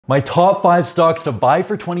My top 5 stocks to buy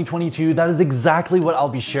for 2022, that is exactly what I'll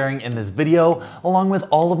be sharing in this video, along with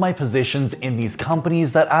all of my positions in these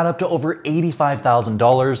companies that add up to over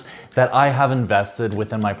 $85,000 that I have invested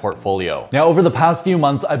within my portfolio. Now, over the past few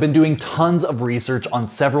months, I've been doing tons of research on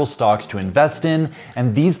several stocks to invest in,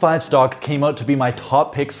 and these 5 stocks came out to be my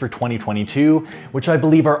top picks for 2022, which I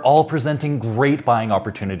believe are all presenting great buying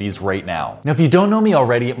opportunities right now. Now, if you don't know me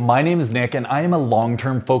already, my name is Nick, and I am a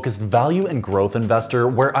long-term focused value and growth investor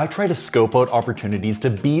where I try to scope out opportunities to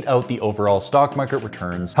beat out the overall stock market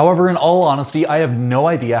returns. However, in all honesty, I have no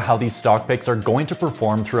idea how these stock picks are going to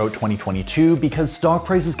perform throughout 2022 because stock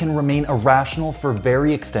prices can remain irrational for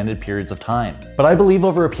very extended periods of time. But I believe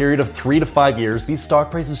over a period of 3 to 5 years, these stock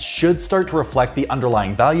prices should start to reflect the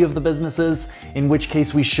underlying value of the businesses, in which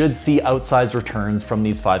case we should see outsized returns from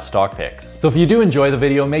these 5 stock picks. So if you do enjoy the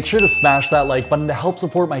video, make sure to smash that like button to help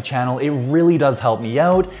support my channel. It really does help me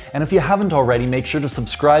out. And if you haven't already, make sure to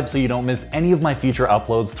subscribe so you don't miss any of my future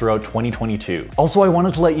uploads throughout 2022. Also, I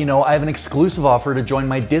wanted to let you know I have an exclusive offer to join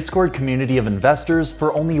my Discord community of investors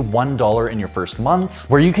for only $1 in your first month,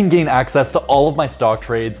 where you can gain access to all of my stock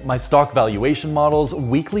trades, my stock valuation models,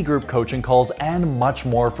 weekly group coaching calls, and much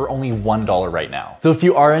more for only $1 right now. So if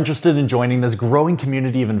you are interested in joining this growing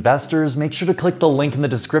community of investors, make sure to click the link in the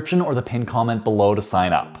description or the pinned comment below to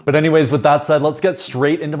sign up. But anyways, with that said, let's get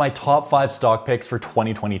straight into my top 5 stock picks for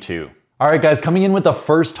 2022. Alright guys, coming in with the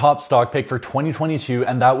first top stock pick for 2022,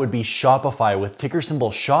 and that would be Shopify with ticker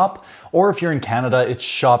symbol SHOP, or if you're in Canada, it's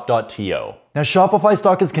shop.to. Now, Shopify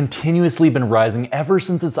stock has continuously been rising ever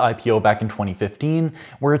since its IPO back in 2015,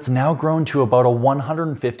 where it's now grown to about a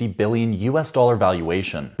 $150 billion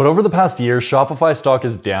valuation. But over the past year, Shopify stock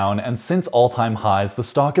is down, and since all-time highs, the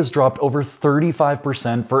stock has dropped over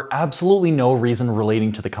 35% for absolutely no reason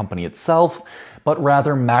relating to the company itself, but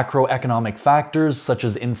rather macroeconomic factors such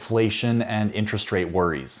as inflation and interest rate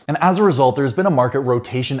worries. And as a result, there's been a market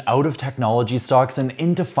rotation out of technology stocks and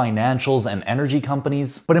into financials and energy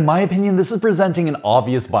companies. But in my opinion, this is presenting an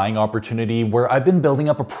obvious buying opportunity where I've been building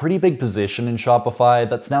up a pretty big position in Shopify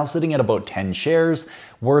that's now sitting at about 10 shares,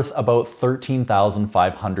 worth about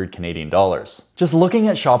 13,500 Canadian dollars. Just looking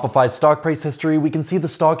at Shopify's stock price history, we can see the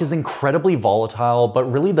stock is incredibly volatile, but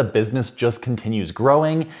really the business just continues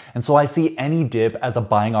growing, and so I see any dip as a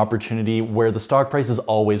buying opportunity where the stock price has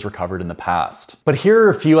always recovered in the past. But here are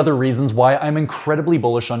a few other reasons why I'm incredibly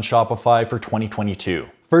bullish on Shopify for 2022.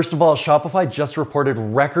 First of all, Shopify just reported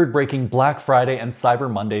record-breaking Black Friday and Cyber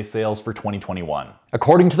Monday sales for 2021.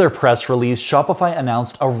 According to their press release, Shopify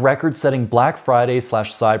announced a record-setting Black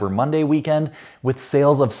Friday/Cyber Monday weekend with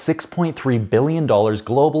sales of $6.3 billion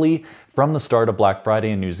globally from the start of Black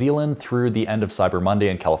Friday in New Zealand through the end of Cyber Monday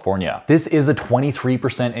in California. This is a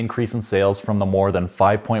 23% increase in sales from the more than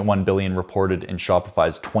 $5.1 billion reported in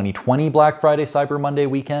Shopify's 2020 Black Friday/Cyber Monday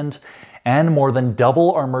weekend, and more than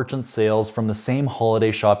double our merchant sales from the same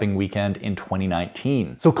holiday shopping weekend in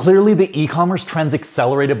 2019. So clearly the e-commerce trends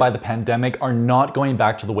accelerated by the pandemic are not going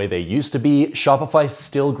back to the way they used to be. Shopify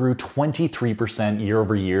still grew 23% year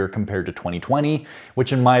over year compared to 2020,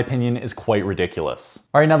 which in my opinion is quite ridiculous.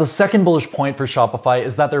 All right, now the second bullish point for Shopify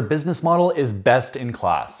is that their business model is best in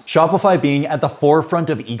class. Shopify, being at the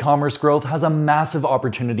forefront of e-commerce growth, has a massive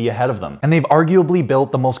opportunity ahead of them. And they've arguably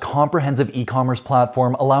built the most comprehensive e-commerce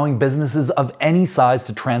platform, allowing businesses of any size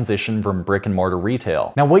to transition from brick and mortar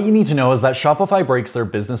retail. Now, what you need to know is that Shopify breaks their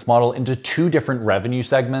business model into 2 different revenue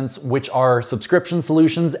segments, which are subscription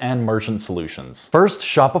solutions and merchant solutions. First,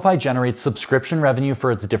 Shopify generates subscription revenue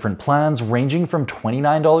for its different plans, ranging from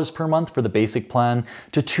 $29 per month for the basic plan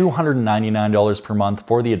to $299 per month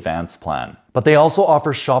for the advanced plan. But they also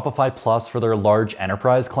offer Shopify Plus for their large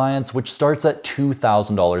enterprise clients, which starts at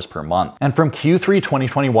 $2,000 per month. And from Q3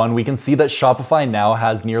 2021, we can see that Shopify now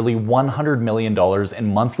has nearly $100 million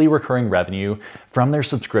in monthly recurring revenue from their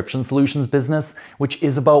subscription solutions business, which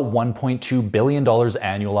is about $1.2 billion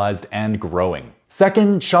annualized and growing.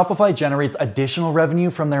 Second, Shopify generates additional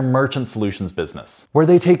revenue from their merchant solutions business, where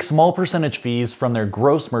they take small percentage fees from their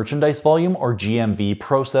gross merchandise volume, or GMV,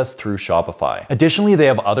 processed through Shopify. Additionally, they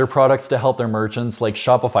have other products to help their merchants like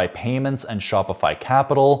Shopify Payments and Shopify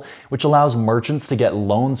Capital, which allows merchants to get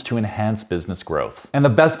loans to enhance business growth. And the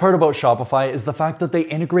best part about Shopify is the fact that they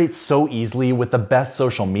integrate so easily with the best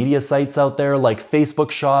social media sites out there like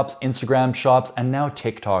Facebook Shops, Instagram Shops, and now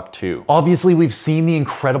TikTok too. Obviously, we've seen the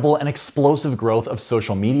incredible and explosive growth growth of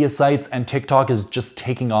social media sites, and TikTok is just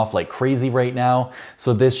taking off like crazy right now,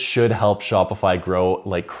 so this should help Shopify grow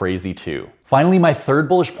like crazy too. Finally, my third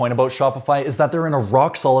bullish point about Shopify is that they're in a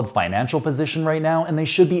rock-solid financial position right now, and they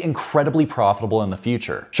should be incredibly profitable in the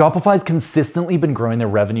future. Shopify's consistently been growing their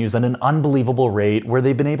revenues at an unbelievable rate, where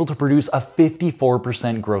they've been able to produce a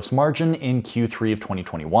 54% gross margin in Q3 of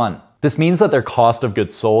 2021. This means that their cost of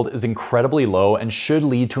goods sold is incredibly low and should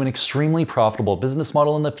lead to an extremely profitable business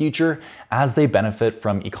model in the future as they benefit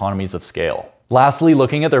from economies of scale. Lastly,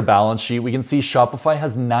 looking at their balance sheet, we can see Shopify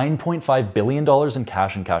has $9.5 billion in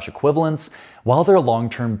cash and cash equivalents, while their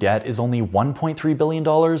long-term debt is only $1.3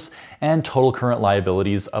 billion and total current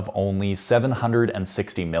liabilities of only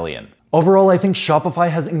 $760 million. Overall, I think Shopify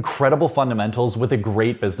has incredible fundamentals with a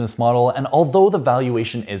great business model, and although the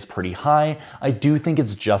valuation is pretty high, I do think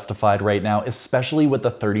it's justified right now, especially with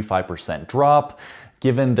the 35% drop,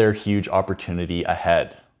 given their huge opportunity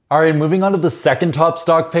ahead. Alright, moving on to the second top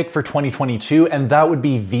stock pick for 2022, and that would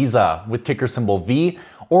be Visa with ticker symbol V,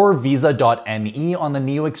 or Visa.ne on the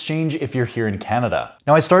NEO exchange if you're here in Canada.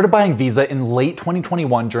 Now, I started buying Visa in late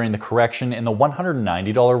 2021 during the correction in the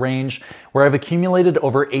 $190 range, where I've accumulated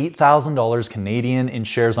over $8,000 Canadian in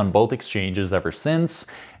shares on both exchanges ever since,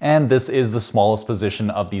 and this is the smallest position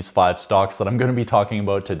of these 5 stocks that I'm going to be talking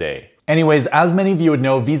about today. Anyways, as many of you would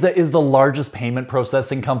know, Visa is the largest payment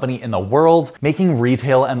processing company in the world, making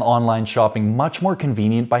retail and online shopping much more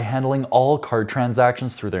convenient by handling all card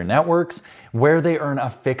transactions through their networks, where they earn a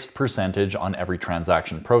fixed percentage on every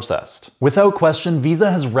transaction processed. Without question,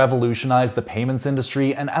 Visa has revolutionized the payments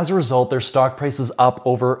industry, and as a result, their stock price is up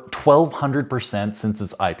over 1,200% since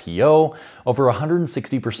its IPO, over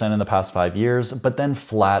 160% in the past 5 years, but then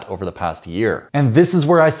flat over the past year. And this is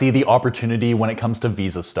where I see the opportunity when it comes to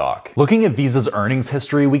Visa stock. Looking at Visa's earnings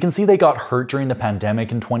history, we can see they got hurt during the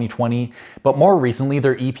pandemic in 2020, but more recently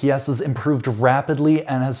their EPS has improved rapidly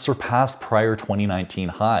and has surpassed prior 2019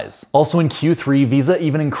 highs. Also in Q3, Visa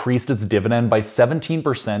even increased its dividend by 17%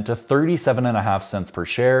 to 37.5 cents per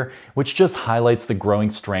share, which just highlights the growing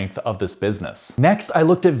strength of this business. Next, I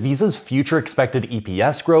looked at Visa's future expected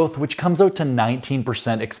EPS growth, which comes out to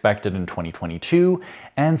 19% expected in 2022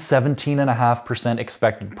 and 17.5%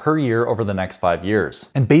 expected per year over the next 5 years.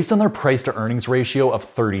 And based on their price to earnings ratio of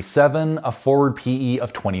 37, a forward PE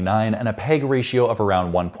of 29, and a PEG ratio of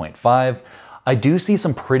around 1.5, I do see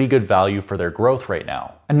some pretty good value for their growth right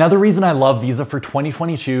now. Another reason I love Visa for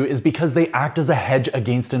 2022 is because they act as a hedge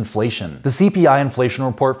against inflation. The CPI inflation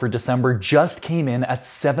report for December just came in at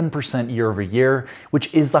 7% year over year,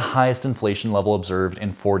 which is the highest inflation level observed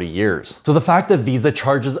in 40 years. So the fact that Visa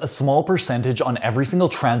charges a small percentage on every single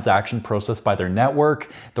transaction processed by their network,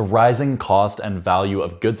 the rising cost and value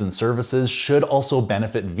of goods and services should also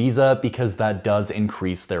benefit Visa because that does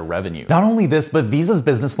increase their revenue. Not only this, but Visa's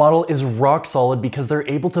business model is rock solid because they're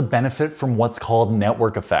able to benefit from what's called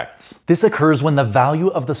network effects. This occurs when the value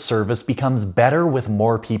of the service becomes better with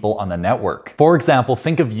more people on the network. For example,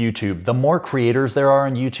 think of YouTube. The more creators there are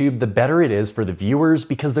on YouTube, the better it is for the viewers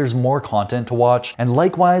because there's more content to watch. And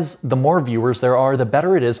likewise, the more viewers there are, the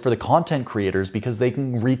better it is for the content creators because they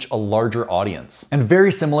can reach a larger audience. And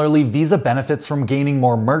very similarly, Visa benefits from gaining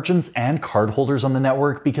more merchants and cardholders on the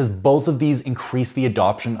network because both of these increase the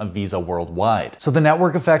adoption of Visa worldwide. So the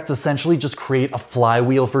network effects essentially just create a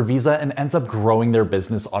flywheel for Visa and ends up growing their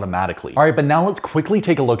business automatically. Alright, but now let's quickly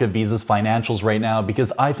take a look at Visa's financials right now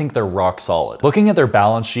because I think they're rock solid. Looking at their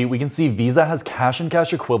balance sheet, we can see Visa has cash and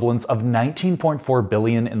cash equivalents of $19.4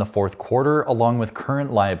 billion in the fourth quarter, along with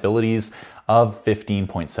current liabilities of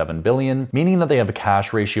 $15.7 billion, meaning that they have a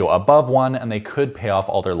cash ratio above 1 and they could pay off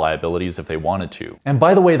all their liabilities if they wanted to. And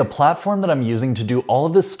by the way, the platform that I'm using to do all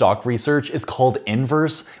of this stock research is called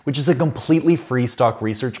Inverse, which is a completely free stock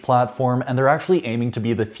research platform, and they're actually aiming to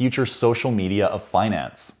be the future social media of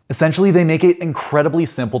finance. Essentially, they make it incredibly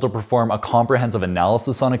simple to perform a comprehensive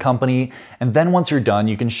analysis on a company, and then once you're done,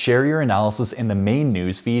 you can share your analysis in the main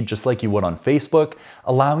newsfeed just like you would on Facebook,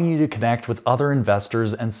 allowing you to connect with other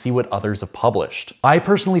investors and see what others have published. I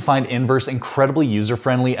personally find Inverse incredibly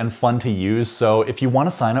user-friendly and fun to use, so if you want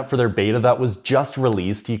to sign up for their beta that was just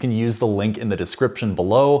released, you can use the link in the description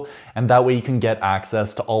below, and that way you can get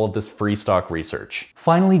access to all of this free stock research.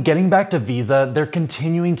 Finally, getting back to Visa, they're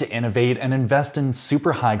continuing to innovate and invest in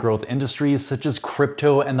super high growth industries such as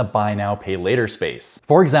crypto and the buy now pay later space.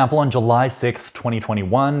 For example, on July 6th,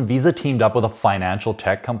 2021, Visa teamed up with a financial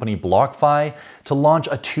tech company BlockFi to launch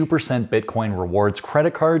a 2% Bitcoin rewards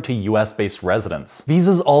credit card to US-based US-based residents.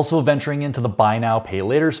 Visa's also venturing into the buy now, pay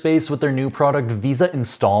later space with their new product Visa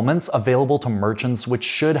Installments available to merchants, which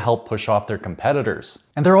should help push off their competitors.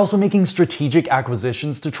 And they're also making strategic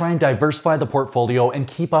acquisitions to try and diversify the portfolio and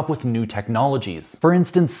keep up with new technologies. For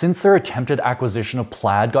instance, since their attempted acquisition of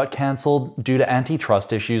Plaid got cancelled due to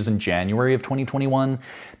antitrust issues in January of 2021,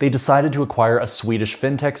 they decided to acquire a Swedish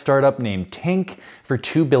fintech startup named Tink for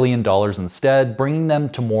 $2 billion instead, bringing them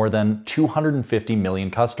to more than 250 million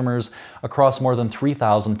customers across more than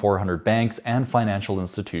 3,400 banks and financial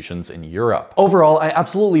institutions in Europe. Overall, I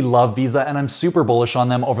absolutely love Visa and I'm super bullish on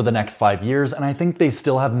them over the next 5 years, and I think they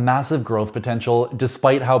still have massive growth potential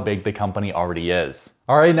despite how big the company already is.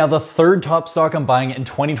 Alright, now the third top stock I'm buying in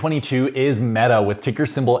 2022 is Meta with ticker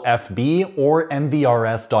symbol FB or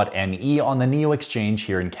MVRS.NE on the NEO exchange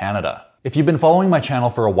here in Canada. If you've been following my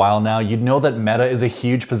channel for a while now, you'd know that Meta is a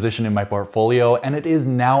huge position in my portfolio, and it is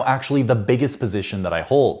now actually the biggest position that I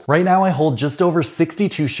hold. Right now I hold just over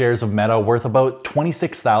 62 shares of Meta worth about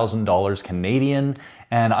 $26,000 Canadian,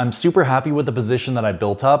 and I'm super happy with the position that I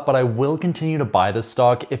built up, but I will continue to buy this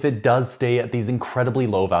stock if it does stay at these incredibly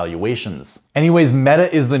low valuations. Anyways,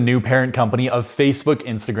 Meta is the new parent company of Facebook,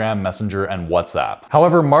 Instagram, Messenger, and WhatsApp.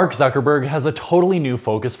 However, Mark Zuckerberg has a totally new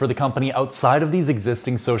focus for the company outside of these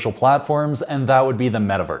existing social platforms, and that would be the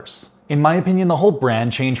metaverse. In my opinion, the whole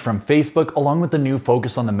brand change from Facebook, along with the new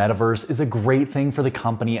focus on the metaverse, is a great thing for the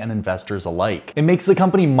company and investors alike. It makes the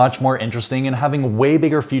company much more interesting and having way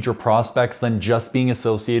bigger future prospects than just being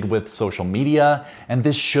associated with social media, and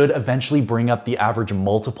this should eventually bring up the average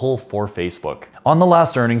multiple for Facebook. On the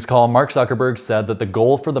last earnings call, Mark Zuckerberg said that the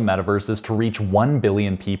goal for the metaverse is to reach 1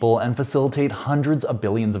 billion people and facilitate hundreds of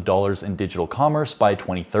billions of dollars in digital commerce by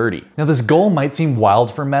 2030. Now, this goal might seem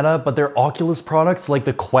wild for Meta, but their Oculus products like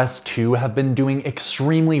the Quest 2 have been doing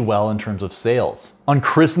extremely well in terms of sales. On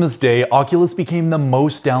Christmas Day, Oculus became the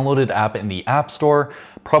most downloaded app in the App Store,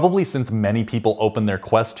 probably since many people opened their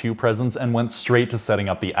Quest 2 presents and went straight to setting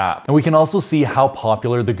up the app. And we can also see how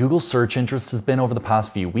popular the Google search interest has been over the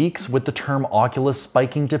past few weeks, with the term Oculus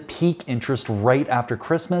spiking to peak interest right after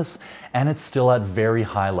Christmas, and it's still at very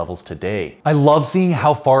high levels today. I love seeing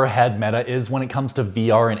how far ahead Meta is when it comes to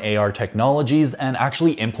VR and AR technologies and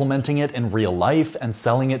actually implementing it in real life and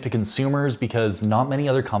selling it to consumers, because not many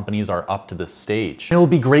other companies are up to this stage. It'll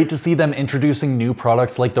be great to see them introducing new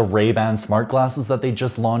products like the Ray-Ban smart glasses that they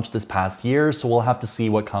just launched this past year, so we'll have to see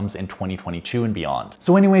what comes in 2022 and beyond.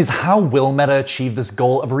 So anyways, how will Meta achieve this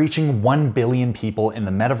goal of reaching 1 billion people in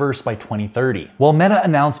the metaverse by 2030? Well, Meta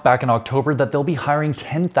announced back in October that they'll be hiring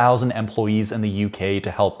 10,000 employees in the UK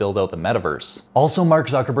to help build out the metaverse. Also, Mark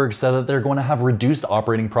Zuckerberg said that they're going to have reduced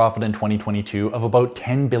operating profit in 2022 of about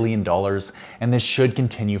 $10 billion, and this should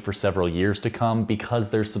continue for several years to come because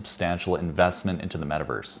there's substantial investment into the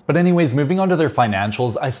metaverse. But anyways, moving on to their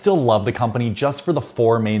financials, I still love the company just for the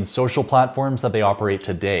 4 main social platforms that they operate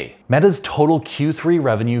today. Meta's total Q3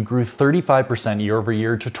 revenue grew 35% year over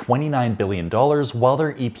year to $29 billion, while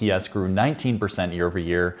their EPS grew 19% year over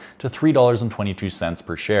year to $3.22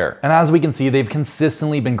 per share. And as we can see, they've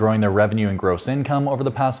consistently been growing their revenue and gross income over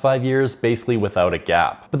the past 5 years, basically without a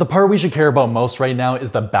gap. But the part we should care about most right now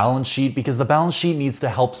is the balance sheet, because the balance sheet needs to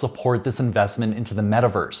help support this investment into the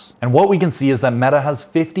metaverse. And what we can see is that Meta has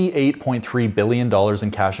 $58.3 billion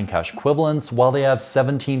in cash and cash equivalents, while they have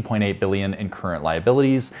 $17.8 billion in current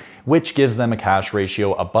liabilities, which gives them a cash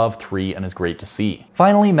ratio above 3 and is great to see.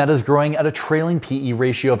 Finally, Meta is growing at a trailing PE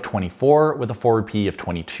ratio of 24 with a forward PE of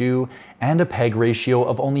 22 and a PEG ratio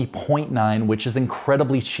of only 0.9, which is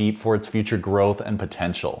incredibly cheap for its future growth and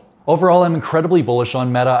potential. Overall, I'm incredibly bullish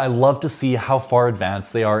on Meta. I love to see how far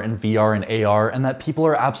advanced they are in VR and AR, and that people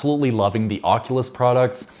are absolutely loving the Oculus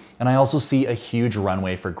products. And I also see a huge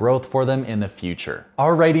runway for growth for them in the future.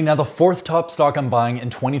 Alrighty, now the fourth top stock I'm buying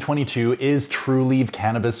in 2022 is Trulieve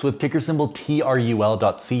Cannabis with ticker symbol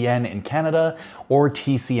TRUL.CN in Canada or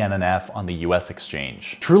TCNNF on the US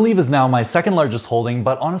exchange. Trulieve is now my second largest holding,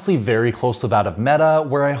 but honestly very close to that of Meta,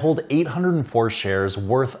 where I hold 804 shares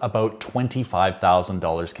worth about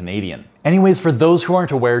 $25,000 Canadian. Anyways, for those who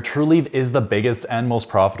aren't aware, Trulieve is the biggest and most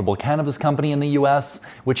profitable cannabis company in the US,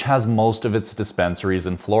 which has most of its dispensaries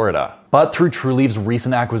in Florida. But through Trulieve's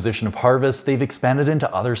recent acquisition of Harvest, they've expanded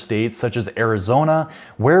into other states such as Arizona,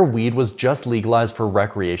 where weed was just legalized for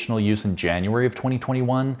recreational use in January of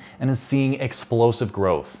 2021 and is seeing explosive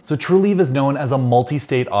growth. So Trulieve is known as a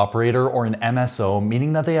multi-state operator, or an MSO,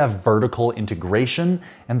 meaning that they have vertical integration,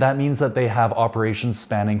 and that means that they have operations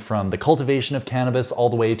spanning from the cultivation of cannabis all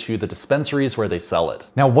the way to the dispensaries where they sell it.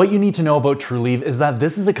 Now, what you need to know about Trulieve is that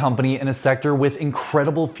this is a company in a sector with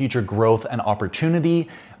incredible future growth and opportunity,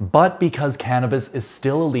 But because cannabis is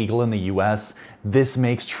still illegal in the US, this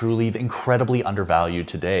makes Trulieve incredibly undervalued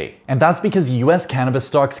today. And that's because US cannabis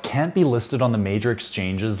stocks can't be listed on the major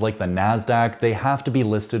exchanges like the NASDAQ. They have to be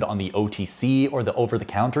listed on the OTC or the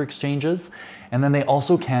over-the-counter exchanges. And then they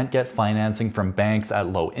also can't get financing from banks at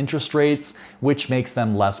low interest rates, which makes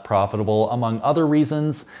them less profitable, among other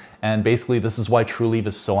reasons. And basically, this is why Trulieve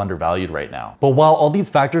is so undervalued right now. But while all these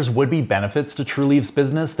factors would be benefits to Trulieve's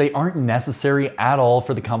business, they aren't necessary at all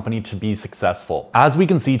for the company to be successful. As we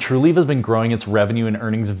can see, Trulieve has been growing its revenue and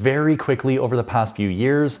earnings very quickly over the past few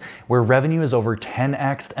years, where revenue is over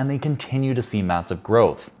 10x'd and they continue to see massive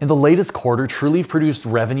growth. In the latest quarter, Trulieve produced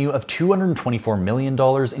revenue of $224 million,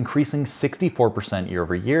 increasing 64% year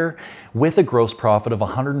over year, with a gross profit of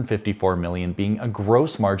 $154 million, being a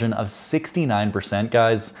gross margin of 69%,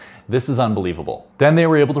 guys. This is unbelievable. Then they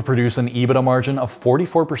were able to produce an EBITDA margin of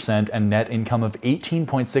 44% and net income of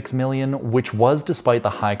 $18.6 million, which was despite the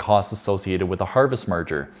high costs associated with the Harvest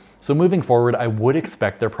merger. So moving forward, I would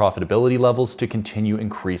expect their profitability levels to continue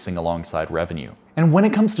increasing alongside revenue. And when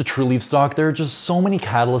it comes to Trulieve stock, there are just so many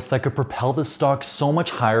catalysts that could propel this stock so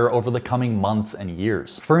much higher over the coming months and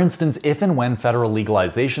years. For instance, if and when federal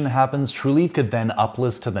legalization happens, Trulieve could then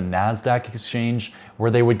uplist to the NASDAQ exchange,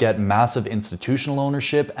 where they would get massive institutional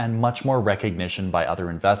ownership and much more recognition by other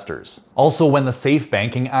investors. Also, when the Safe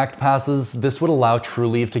Banking Act passes, this would allow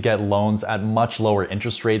Trulieve to get loans at much lower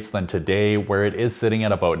interest rates than today, where it is sitting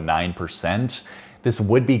at about 9%. This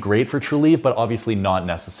would be great for Trulieve, but obviously not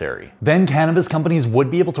necessary. Then cannabis companies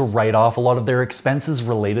would be able to write off a lot of their expenses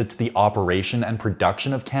related to the operation and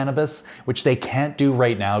production of cannabis, which they can't do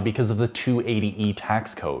right now because of the 280E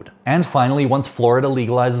tax code. And finally, once Florida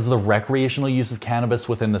legalizes the recreational use of cannabis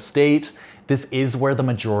within the state, this is where the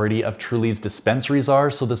majority of Trulieve's dispensaries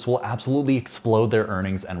are, so this will absolutely explode their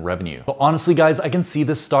earnings and revenue. So honestly, guys, I can see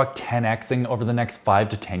this stock 10xing over the next 5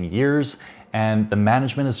 to 10 years. And the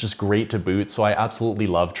management is just great to boot, so I absolutely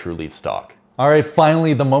love Trulieve stock. All right,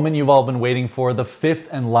 finally, the moment you've all been waiting for, the fifth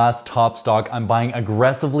and last top stock I'm buying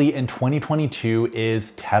aggressively in 2022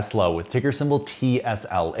 is Tesla with ticker symbol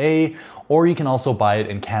TSLA, or you can also buy it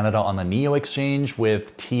in Canada on the NEO exchange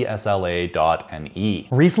with TSLA.NE.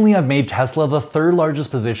 Recently, I've made Tesla the third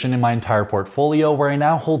largest position in my entire portfolio, where I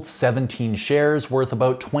now hold 17 shares worth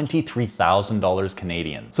about $23,000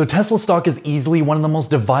 Canadian. So Tesla stock is easily one of the most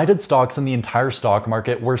divided stocks in the entire stock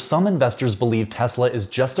market, where some investors believe Tesla is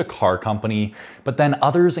just a car company, but then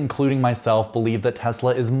others, including myself, believe that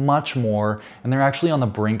Tesla is much more, and they're actually on the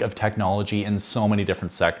brink of technology in so many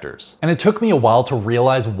different sectors. And it took me a while to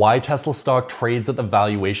realize why Tesla stock trades at the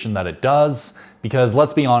valuation that it does, because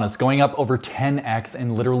let's be honest, going up over 10x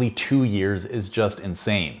in literally 2 years is just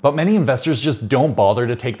insane. But many investors just don't bother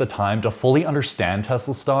to take the time to fully understand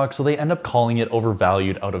Tesla stock, so they end up calling it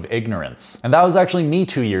overvalued out of ignorance. And that was actually me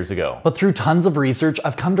 2 years ago. But through tons of research,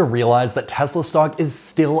 I've come to realize that Tesla stock is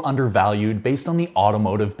still undervalued based on the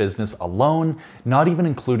automotive business alone, not even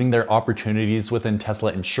including their opportunities within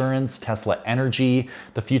Tesla Insurance, Tesla Energy,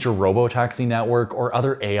 the future robotaxi network, or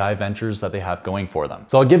other AI ventures that they have going for them.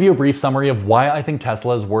 So I'll give you a brief summary of why I think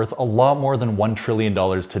Tesla is worth a lot more than $1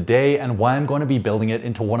 trillion today, and why I'm going to be building it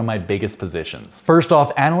into one of my biggest positions. First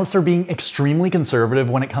off, analysts are being extremely conservative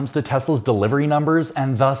when it comes to Tesla's delivery numbers,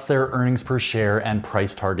 and thus their earnings per share and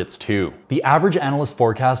price targets too. The average analyst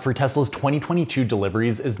forecast for Tesla's 2022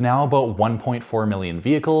 deliveries is now about 1.4 million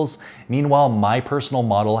vehicles. Meanwhile, my personal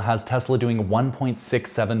model has Tesla doing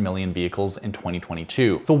 1.67 million vehicles in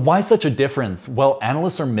 2022. So why such a difference? Well,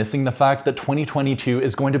 analysts are missing the fact that 2022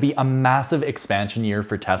 is going to be a massive expansion year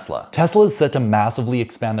for Tesla. Tesla is set to massively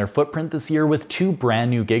expand their footprint this year with 2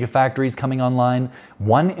 brand new gigafactories coming online,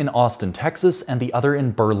 one in Austin, Texas, and the other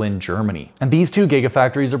in Berlin, Germany. And these 2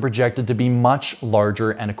 gigafactories are projected to be much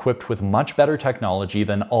larger and equipped with much better technology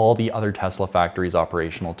than all the other Tesla factories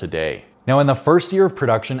operational today. Now, in the first year of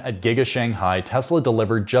production at Giga Shanghai, Tesla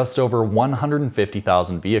delivered just over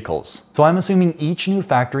 150,000 vehicles. So I'm assuming each new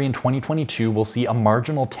factory in 2022 will see a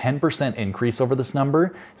marginal 10% increase over this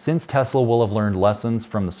number, since Tesla will have learned lessons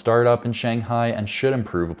from the startup in Shanghai and should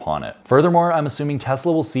improve upon it. Furthermore, I'm assuming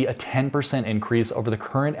Tesla will see a 10% increase over the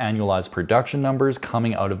current annualized production numbers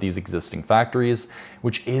coming out of these existing factories,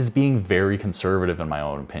 which is being very conservative in my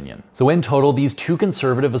own opinion. So in total, these 2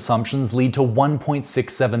 conservative assumptions lead to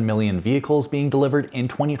 1.67 million vehicles vehicles being delivered in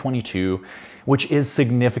 2022, which is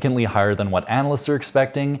significantly higher than what analysts are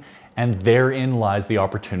expecting, and therein lies the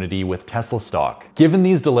opportunity with Tesla stock. Given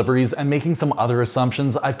these deliveries and making some other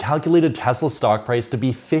assumptions, I've calculated Tesla's stock price to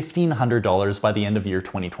be $1,500 by the end of year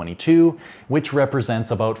 2022, which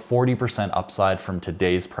represents about 40% upside from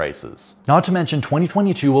today's prices. Not to mention,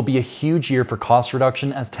 2022 will be a huge year for cost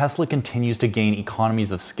reduction as Tesla continues to gain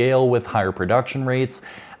economies of scale with higher production rates,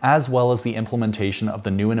 as well as the implementation of the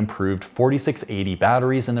new and improved 4680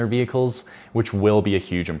 batteries in their vehicles, which will be a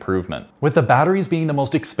huge improvement. With the batteries being the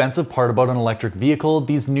most expensive part about an electric vehicle,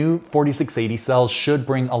 these new 4680 cells should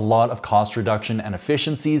bring a lot of cost reduction and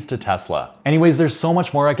efficiencies to Tesla. Anyways, there's so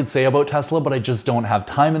much more I could say about Tesla, but I just don't have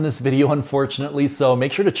time in this video, unfortunately, so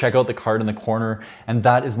make sure to check out the card in the corner, and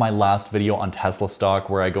that is my last video on Tesla stock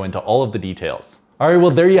where I go into all of the details. Alright,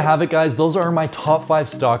 well there you have it guys. Those are my top 5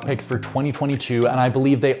 stock picks for 2022, and I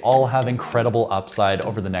believe they all have incredible upside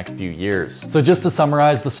over the next few years. So just to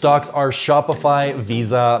summarize, the stocks are Shopify,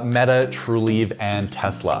 Visa, Meta, Trulieve, and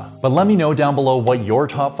Tesla. But let me know down below what your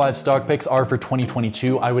top 5 stock picks are for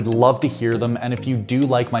 2022. I would love to hear them, and if you do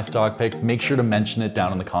like my stock picks, make sure to mention it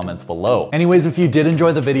down in the comments below. Anyways, if you did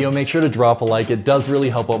enjoy the video, make sure to drop a like. It does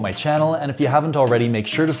really help out my channel, and if you haven't already, make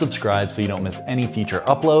sure to subscribe so you don't miss any future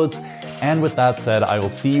uploads. And with that said, I will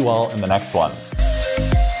see you all in the next one.